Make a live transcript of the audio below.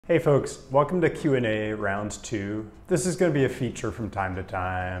Hey folks, welcome to Q&A round 2. This is going to be a feature from time to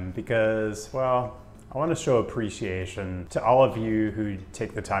time because, well, I want to show appreciation to all of you who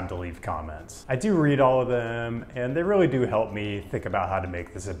take the time to leave comments. I do read all of them, and they really do help me think about how to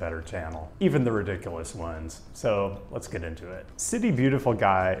make this a better channel, even the ridiculous ones. So let's get into it. City Beautiful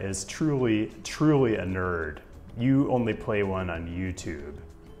Guy is truly a nerd. You only play one on YouTube.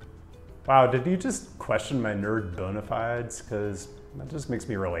 Wow, did you just question my nerd bona fides? Because that just makes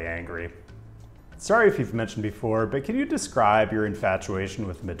me really angry. Sorry if you've mentioned before, but can you describe your infatuation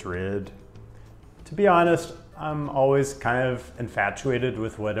with Madrid? To be honest, I'm always kind of infatuated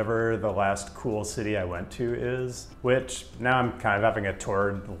with whatever the last cool city I went to is, which now I'm kind of having a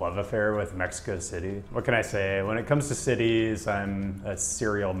torrid love affair with Mexico City. What can I say? When it comes to cities, I'm a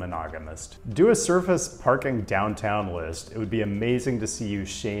serial monogamist. Do a surface parking downtown list. It would be amazing to see you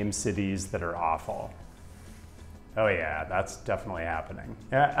shame cities that are awful. Oh yeah, that's definitely happening.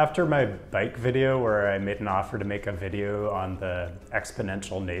 Yeah, after my bike video where I made an offer to make a video on the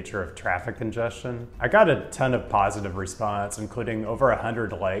exponential nature of traffic congestion, I got a ton of positive response, including over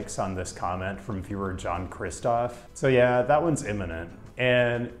 100 likes on this comment from viewer John Christoph. So yeah, that one's imminent.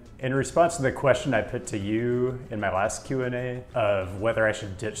 And in response to the question I put to you in my last Q&A of whether I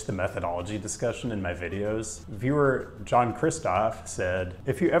should ditch the methodology discussion in my videos, viewer John Christoph said,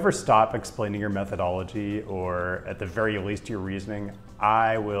 if you ever stop explaining your methodology or at the very least your reasoning,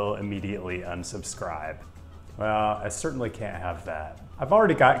 I will immediately unsubscribe. Well, I certainly can't have that. I've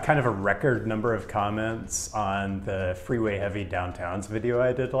already got kind of a record number of comments on the Freeway Heavy Downtowns video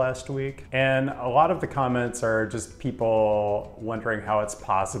I did last week. And a lot of the comments are just people wondering how it's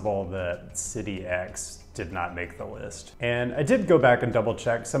possible that City X did not make the list. And I did go back and double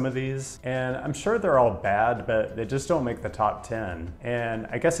check some of these, and I'm sure they're all bad, but they just don't make the top 10. And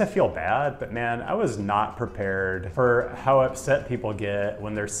I guess I feel bad, but man, I was not prepared for how upset people get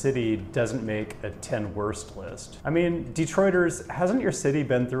when their city doesn't make a 10 worst list. I mean, Detroiters, hasn't your city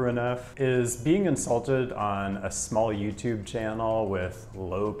been through enough? Is being insulted on a small YouTube channel with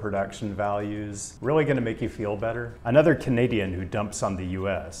low production values really gonna make you feel better? Another Canadian who dumps on the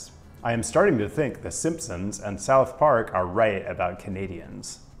US. I am starting to think The Simpsons and South Park are right about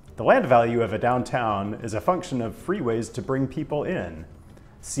Canadians. The land value of a downtown is a function of freeways to bring people in.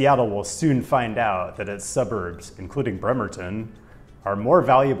 Seattle will soon find out that its suburbs, including Bremerton, are more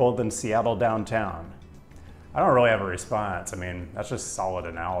valuable than Seattle downtown. I don't really have a response. I mean, that's just solid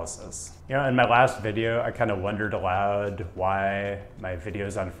analysis. You know, in my last video, I kind of wondered aloud why my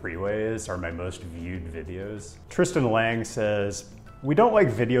videos on freeways are my most viewed videos. Tristan Lang says, we don't like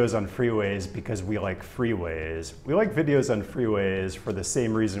videos on freeways because we like freeways. We like videos on freeways for the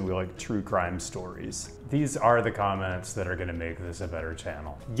same reason we like true crime stories. These are the comments that are gonna make this a better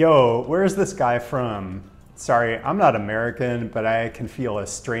channel. Yo, where's this guy from? Sorry, I'm not American, but I can feel a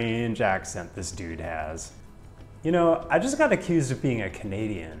strange accent this dude has. You know, I just got accused of being a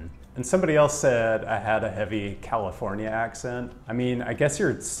Canadian, and somebody else said I had a heavy California accent. I mean, I guess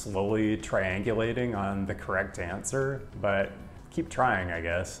you're slowly triangulating on the correct answer, but keep trying, I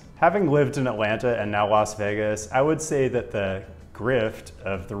guess. Having lived in Atlanta and now Las Vegas, I would say that the grift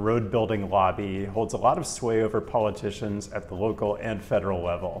of the road building lobby holds a lot of sway over politicians at the local and federal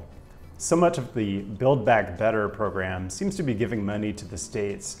level. So much of the Build Back Better program seems to be giving money to the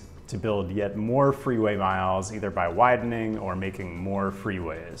states to build yet more freeway miles, either by widening or making more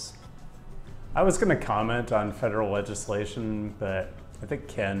freeways. I was gonna comment on federal legislation, but I think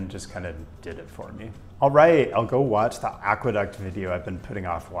Ken just kind of did it for me. All right, I'll go watch the aqueduct video I've been putting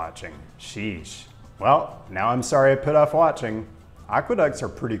off watching. Sheesh. Well, now I'm sorry I put off watching. Aqueducts are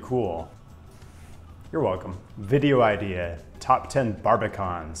pretty cool. You're welcome. Video idea, top 10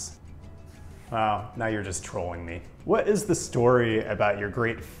 barbicans. Wow, now you're just trolling me. What is the story about your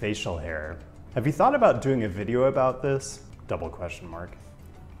great facial hair? Have you thought about doing a video about this? Double question mark.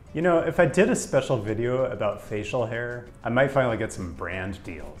 You know, if I did a special video about facial hair, I might finally get some brand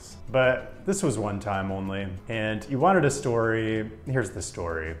deals. But this was one time only, and you wanted a story, here's the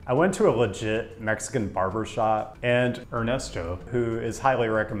story. I went to a legit Mexican barber shop, and Ernesto, who is highly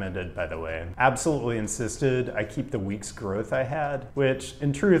recommended by the way, absolutely insisted I keep the week's growth I had, which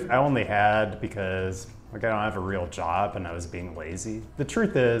in truth I only had because I don't have a real job and I was being lazy. The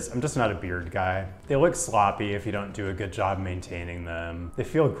truth is, I'm just not a beard guy. They look sloppy if you don't do a good job maintaining them. They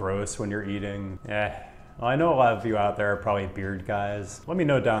feel gross when you're eating. Well, I know a lot of you out there are probably beard guys. Let me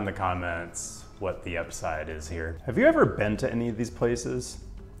know down in the comments what the upside is here. Have you ever been to any of these places?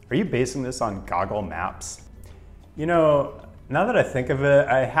 Are you basing this on Google Maps? You know, now that I think of it,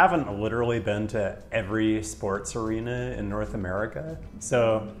 I haven't literally been to every sports arena in North America.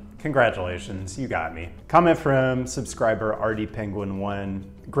 So Congratulations, you got me. Comment from subscriber RDPenguin1.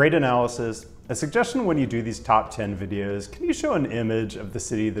 Great analysis. A suggestion: when you do these top 10 videos, can you show an image of the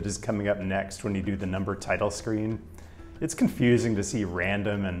city that is coming up next when you do the number title screen? It's confusing to see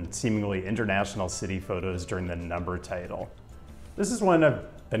random and seemingly international city photos during the number title. This is one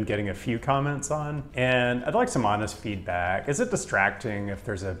I've been getting a few comments on, and I'd like some honest feedback. Is it distracting if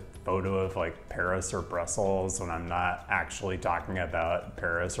there's a photo of like Paris or Brussels when I'm not actually talking about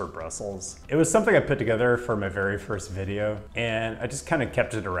Paris or Brussels? It was something I put together for my very first video, and I just kind of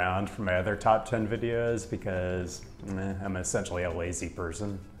kept it around for my other top 10 videos because I'm essentially a lazy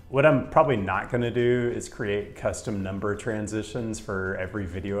person. What I'm probably not gonna do is create custom number transitions for every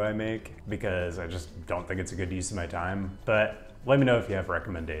video I make because I just don't think it's a good use of my time. But let me know if you have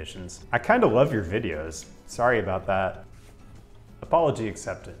recommendations. I kind of love your videos. Sorry about that. Apology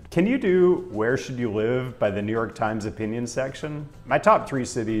accepted. Can you do Where Should You Live by the New York Times opinion section? My top 3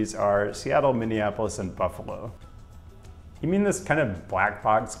 cities are Seattle, Minneapolis, and Buffalo. You mean this kind of black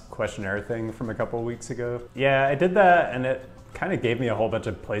box questionnaire thing from a couple of weeks ago? Yeah, I did that and it kind of gave me a whole bunch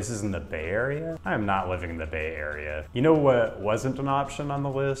of places in the Bay Area. I am not living in the Bay Area. You know what wasn't an option on the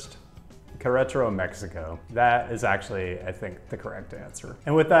list? Querétaro, Mexico. That is actually, I think, the correct answer.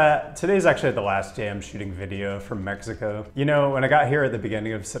 And with that, today's actually the last day I'm shooting video from Mexico. You know, when I got here at the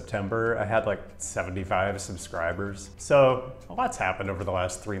beginning of September, I had like 75 subscribers. So a lot's happened over the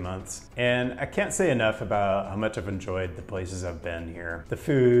last 3 months. And I can't say enough about how much I've enjoyed the places I've been here. The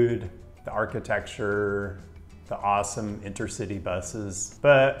food, the architecture, the awesome intercity buses,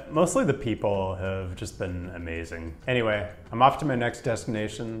 but mostly the people have just been amazing. Anyway, I'm off to my next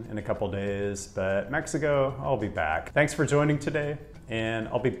destination in a couple days, but Mexico, I'll be back. Thanks for joining today, and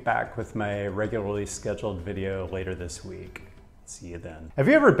I'll be back with my regularly scheduled video later this week. See you then. Have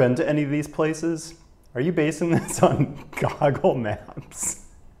you ever been to any of these places? Are you basing this on Google Maps?